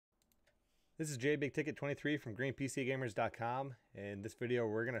This is JBigTicket23 from GreenPCGamers.com. In this video,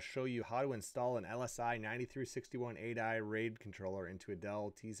 we're going to show you how to install an LSI 9361 8i RAID controller into a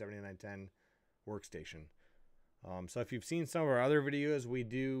Dell T7910 workstation. So if you've seen some of our other videos, we've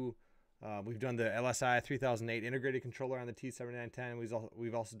done the LSI 3008 integrated controller on the T7910.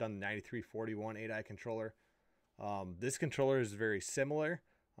 We've also done the 9341 8i controller. This controller is very similar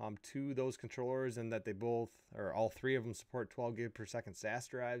to those controllers in that they both, or all three of them, support 12 gig per second SAS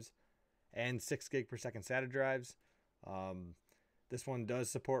drives and 6 gig per second SATA drives. This one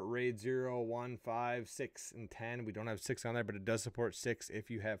does support RAID 0, 1, 5, 6, and 10. We don't have 6 on there, but it does support 6 if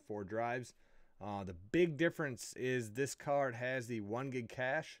you have 4 drives. The big difference is this card has the 1 gig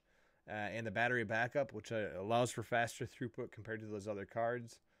cache and the battery backup, which allows for faster throughput compared to those other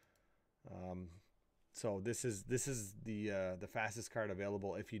cards. So this is the fastest card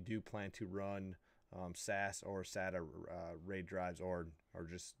available if you do plan to run SAS or SATA RAID drives or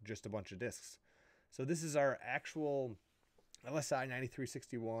just a bunch of disks. So this is our actual LSI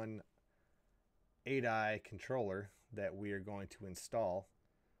 9361 8i controller that we are going to install.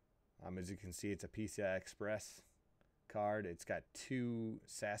 As you can see, it's a PCI Express card. It's got 2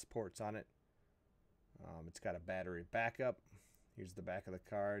 SAS ports on it. It's got a battery backup. Here's the back of the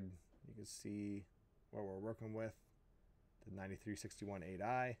card. You can see what we're working with, the 9361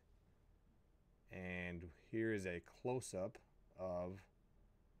 8i. And here is a close-up of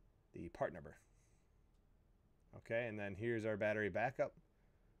the part number. Okay, and then here's our battery backup.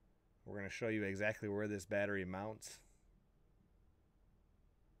 We're going to show you exactly where this battery mounts.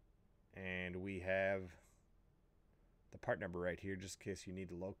 And we have the part number right here, just in case you need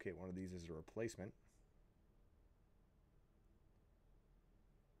to locate one of these as a replacement.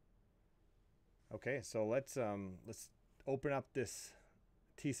 Okay, so let's open up this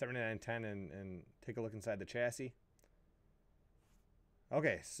T7910 and take a look inside the chassis.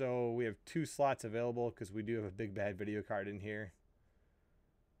 Okay, so we have 2 slots available because we do have a big bad video card in here.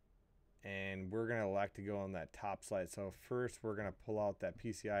 And we're going to elect to go on that top slide. So first we're going to pull out that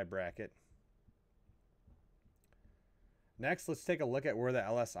PCI bracket. Next, let's take a look at where the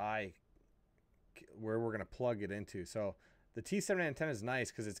LSI, where we're going to plug it into. So the T7910 is nice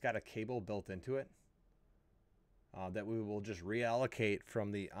because it's got a cable built into it that we will just reallocate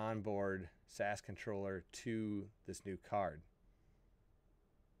from the onboard SAS controller to this new card.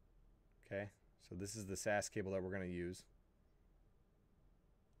 Okay, so this is the SAS cable that we're going to use.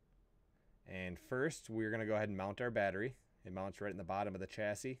 And first, we're going to go ahead and mount our battery. It mounts right in the bottom of the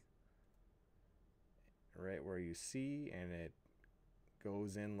chassis, right where you see, and it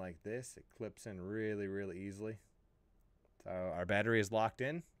goes in like this. It clips in really, really easily. So our battery is locked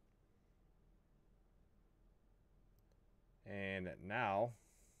in. And now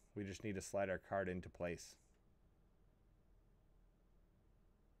we just need to slide our card into place.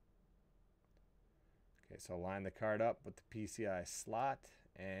 Okay, so line the card up with the PCI slot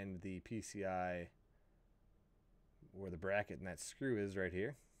and the PCI where the bracket and that screw is right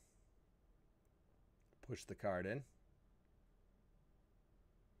here. Push the card in.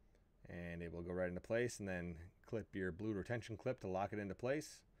 And it will go right into place, and then clip your blue retention clip to lock it into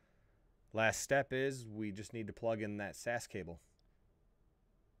place. Last step is we just need to plug in that SAS cable.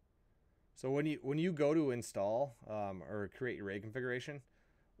 So when you go to install or create your RAID configuration,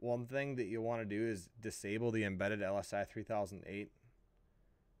 one thing that you want to do is disable the embedded LSI 3008,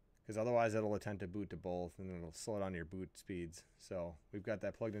 because otherwise it'll attempt to boot to both and it'll slow down your boot speeds. So we've got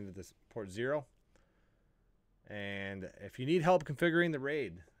that plugged into this port 0. And if you need help configuring the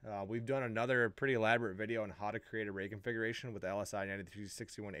RAID, we've done another pretty elaborate video on how to create a RAID configuration with the LSI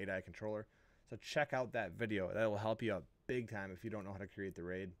 9361 8i controller. So check out that video. That will help you out big time if you don't know how to create the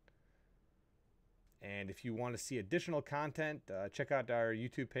RAID. And if you want to see additional content, check out our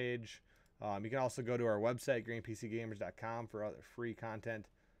YouTube page. You can also go to our website, GreenPCGamers.com, for other free content.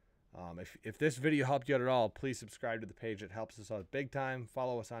 If this video helped you out at all, please subscribe to the page. It helps us out big time.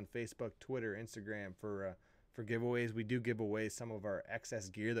 Follow us on Facebook, Twitter, Instagram for giveaways. We do give away some of our excess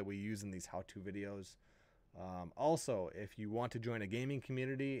gear that we use in these how-to videos. Also, if you want to join a gaming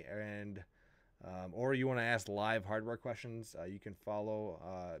community and or you want to ask live hardware questions, you can follow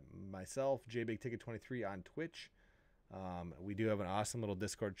myself, JBigTicket23, on Twitch. We do have an awesome little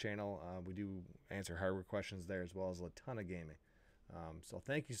Discord channel. We do answer hardware questions there as well as a ton of gaming. So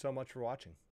thank you so much for watching.